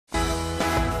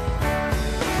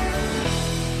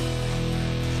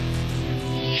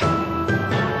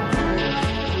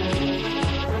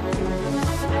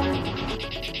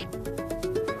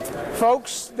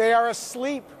Folks, they are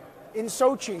asleep in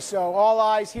Sochi, so all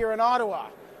eyes here in Ottawa,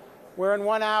 where in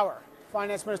 1 hour,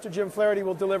 Finance Minister Jim Flaherty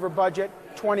will deliver Budget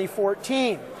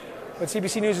 2014. But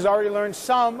CBC News has already learned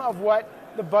some of what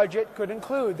the budget could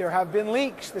include. There have been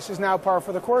leaks. This is now par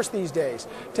for the course these days.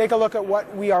 Take a look at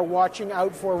what we are watching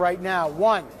out for right now.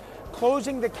 One,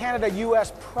 closing the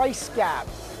Canada-U.S. price gap,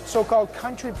 so-called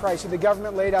country pricing. The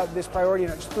government laid out this priority in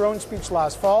its throne speech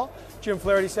last fall. Jim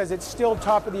Flaherty says it's still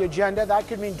top of the agenda. That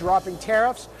could mean dropping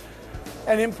tariffs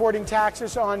and importing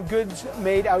taxes on goods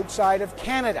made outside of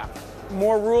Canada.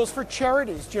 More rules for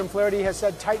charities. Jim Flaherty has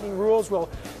said tightening rules will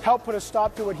help put a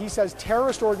stop to what he says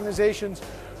terrorist organizations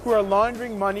who are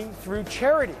laundering money through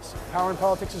charities. Power and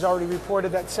Politics has already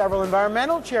reported that several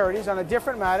environmental charities on a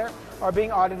different matter are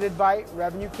being audited by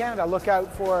Revenue Canada. Look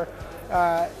out for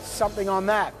something on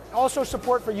that. Also,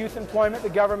 support for youth employment. The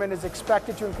government is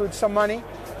expected to include some money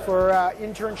for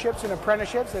internships and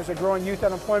apprenticeships. There's a growing youth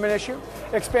unemployment issue.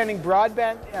 Expanding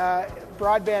broadband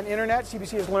internet.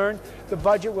 CBC has learned the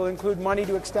budget will include money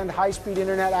to extend high-speed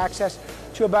internet access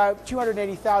to about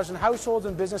 280,000 households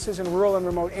and businesses in rural and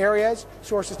remote areas.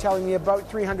 Sources telling me about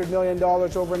 $300 million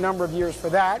over a number of years for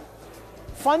that.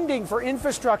 Funding for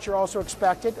infrastructure also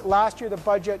expected. Last year, the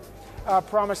budget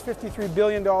promised $53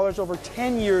 billion over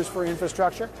 10 years for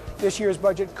infrastructure. This year's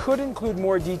budget could include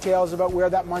more details about where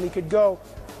that money could go.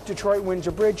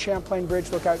 Detroit-Windsor Bridge, Champlain Bridge,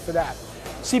 look out for that.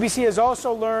 CBC has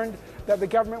also learned that the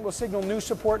government will signal new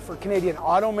support for Canadian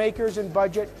automakers in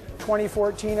Budget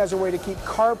 2014 as a way to keep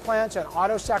car plants and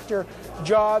auto sector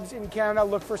jobs in Canada.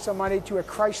 Look for some money to a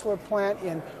Chrysler plant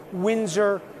in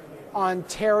Windsor,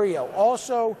 Ontario.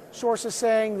 Also, sources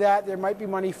saying that there might be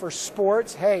money for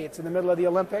sports. Hey, it's in the middle of the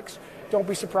Olympics. Don't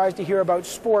be surprised to hear about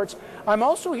sports. I'm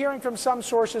also hearing from some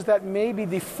sources that maybe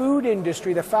the food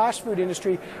industry, the fast food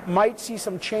industry, might see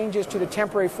some changes to the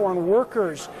temporary foreign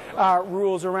workers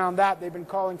rules around that. They've been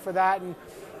calling for that. And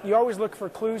you always look for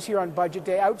clues here on Budget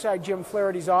Day. Outside Jim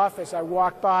Flaherty's office, I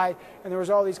walked by, and there was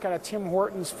all these kind of Tim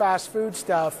Hortons fast food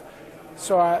stuff.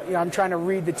 So I'm trying to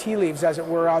read the tea leaves, as it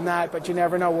were, on that, but you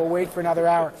never know. We'll wait for another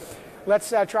hour.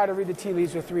 Let's try to read the tea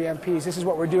leaves with 3 MPs. This is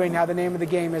what we're doing now. The name of the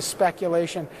game is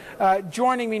speculation.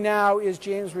 Joining me now is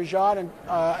James Rajat, an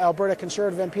Alberta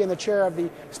Conservative MP and the chair of the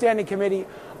Standing Committee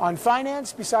on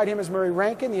Finance. Beside him is Murray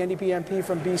Rankin, the NDP MP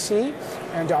from BC,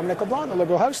 and Dominic LeBlanc, the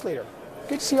Liberal House Leader.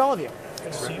 Good to see all of you.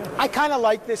 Good to see you. I kind of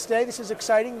like this day. This is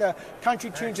exciting. The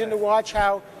country tunes in to watch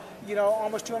how,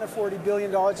 almost $240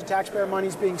 billion of taxpayer money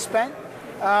is being spent.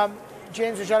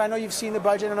 James Rajat, I know you've seen the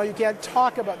budget. I know you can't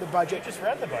talk about the budget. I just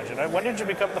read the budget. When did you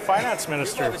become the finance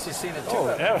minister? You've obviously seen it too.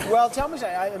 Oh, yeah. Well, tell me,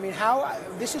 how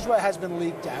this is what has been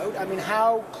leaked out.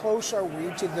 How close are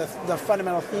we to the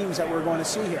fundamental themes that we're going to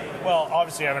see here? Well,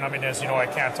 obviously, Evan, as you know, I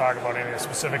can't talk about any of the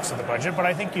specifics of the budget, but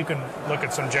I think you can look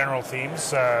at some general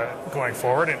themes going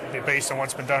forward and based on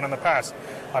what's been done in the past.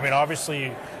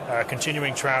 Obviously,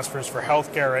 continuing transfers for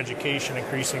healthcare, education,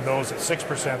 increasing those at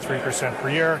 6%, 3% per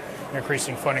year,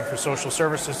 increasing funding for social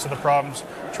services to the province,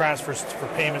 transfers for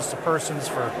payments to persons,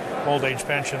 for old age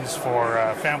pensions,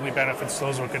 for family benefits,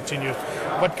 those will continue.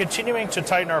 But continuing to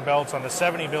tighten our belts on the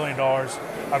 $70 billion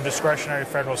of discretionary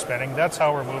federal spending, that's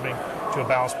how we're moving to a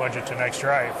balanced budget to next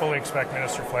year. I fully expect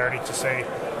Minister Flaherty to say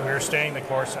we're staying the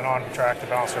course and on track to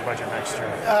balance our budget next year.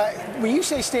 When you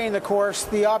say staying the course,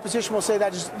 the opposition will say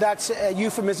that's a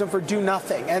euphemism for do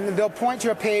nothing. And they'll point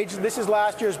to a page, this is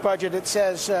last year's budget, it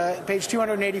says page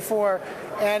 284,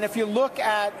 and if you look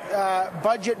at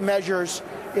budget measures,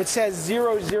 it says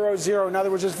 0, 0, 0. In other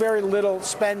words, there's very little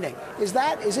spending. Is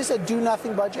this a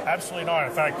do-nothing budget? Absolutely not.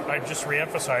 In fact, I just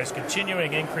re-emphasize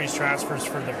continuing increased transfers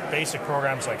for the basic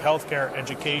programs like healthcare,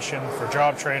 education, for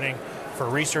job training, for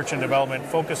research and development,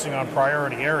 focusing on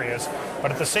priority areas.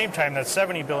 But at the same time, that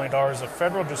 $70 billion of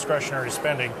federal discretionary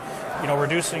spending,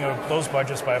 reducing those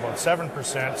budgets by about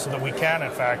 7% so that we can,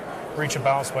 in fact, reach a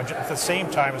balanced budget at the same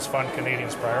time as fund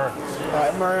Canadians' priorities.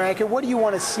 Murray Rankin, what do you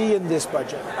want to see in this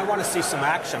budget? I want to see some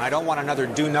action. I don't want another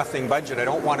do-nothing budget. I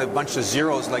don't want a bunch of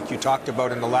zeros like you talked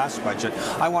about in the last budget.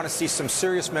 I want to see some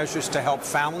serious measures to help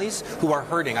families who are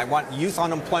hurting. I want youth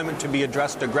unemployment to be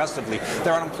addressed aggressively.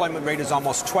 Their unemployment rate is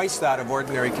almost twice that of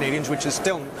ordinary Canadians, which is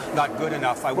still not good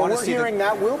enough. We're hearing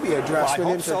that will be addressed with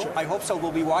internship. I hope so.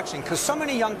 We'll be watching, because so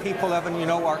many young people, Evan,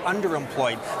 are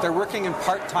underemployed. They're working in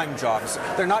part-time jobs.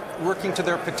 They're not working to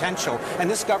their potential, and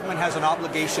this government has an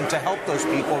obligation to help those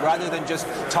people rather than just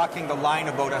talking the line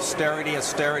about austerity,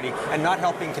 and not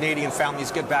helping Canadian families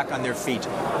get back on their feet.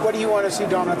 What do you want to see,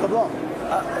 Dominic LeBlanc?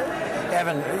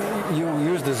 Kevin, you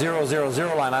used the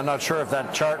 000 line. I'm not sure if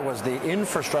that chart was the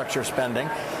infrastructure spending,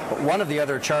 but one of the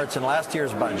other charts in last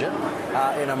year's budget,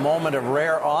 in a moment of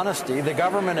rare honesty, the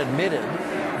government admitted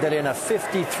that in a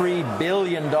 $53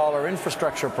 billion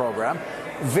infrastructure program,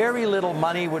 very little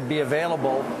money would be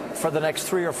available for the next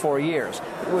 3 or 4 years.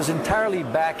 It was entirely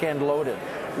back-end loaded.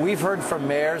 We've heard from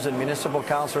mayors and municipal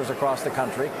councillors across the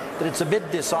country that it's a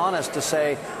bit dishonest to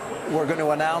say we're going to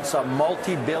announce a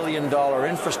multi-billion-dollar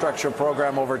infrastructure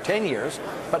program over 10 years,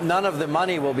 but none of the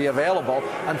money will be available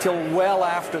until well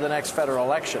after the next federal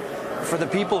election. For the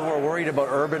people who are worried about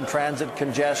urban transit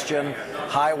congestion,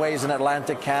 highways in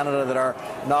Atlantic Canada that are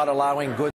not allowing goods